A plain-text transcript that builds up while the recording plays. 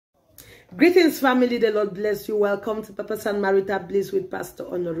Greetings, family. The Lord bless you. Welcome to Purpose and Marital Bliss with Pastor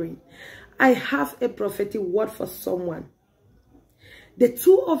Honorine. I have a prophetic word for someone. The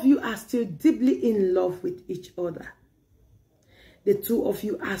two of you are still deeply in love with each other. The two of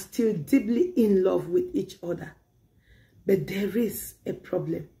you are still deeply in love with each other. But there is a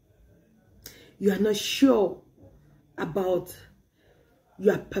problem. You are not sure about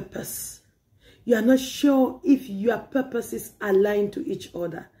your purpose. You are not sure if your purpose is aligned to each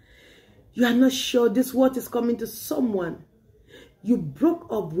other. You are not sure this word is coming to someone. You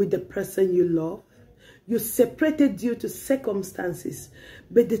broke up with the person you love. You separated due to circumstances.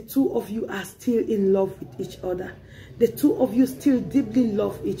 But the two of you are still in love with each other. The two of you still deeply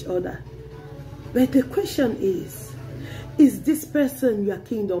love each other. But the question is this person your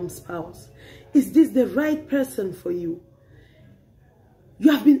kingdom spouse? Is this the right person for you?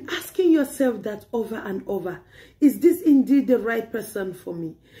 You have been asking yourself that over and over. Is this indeed the right person for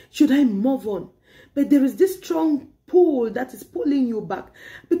me? Should I move on? But there is this strong pull that is pulling you back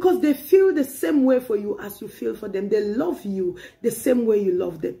because they feel the same way for you as you feel for them. They love you the same way you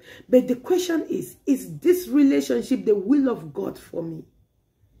love them. But the question is this relationship the will of God for me?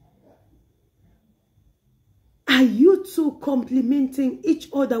 Are you two complementing each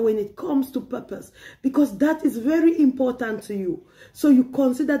other when it comes to purpose? Because that is very important to you. So you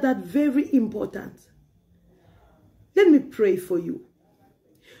consider that very important. Let me pray for you.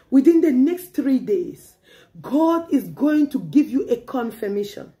 Within the next 3 days, God is going to give you a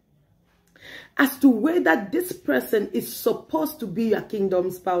confirmation as to whether this person is supposed to be your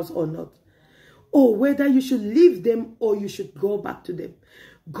kingdom spouse or not. Or whether you should leave them or you should go back to them.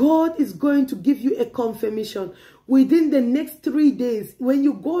 God is going to give you a confirmation within the next 3 days. When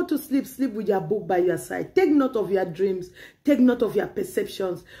you go to sleep, sleep with your book by your side. Take note of your dreams. Take note of your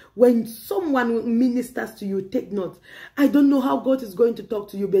perceptions. When someone ministers to you, take note. I don't know how God is going to talk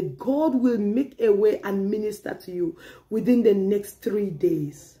to you, but God will make a way and minister to you within the next 3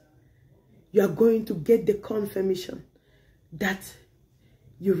 days. You are going to get the confirmation that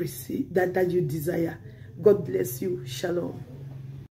you receive, that you desire. God bless you. Shalom.